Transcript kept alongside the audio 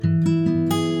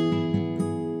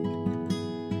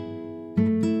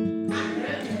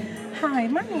Hi,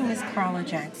 my name is Carla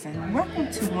Jackson.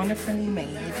 Welcome to Wonderfully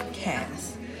Made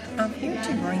Cast. I'm here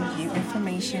to bring you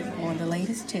information on the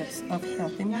latest tips of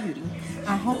health and beauty.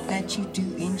 I hope that you do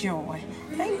enjoy.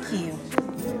 Thank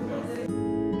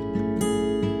you.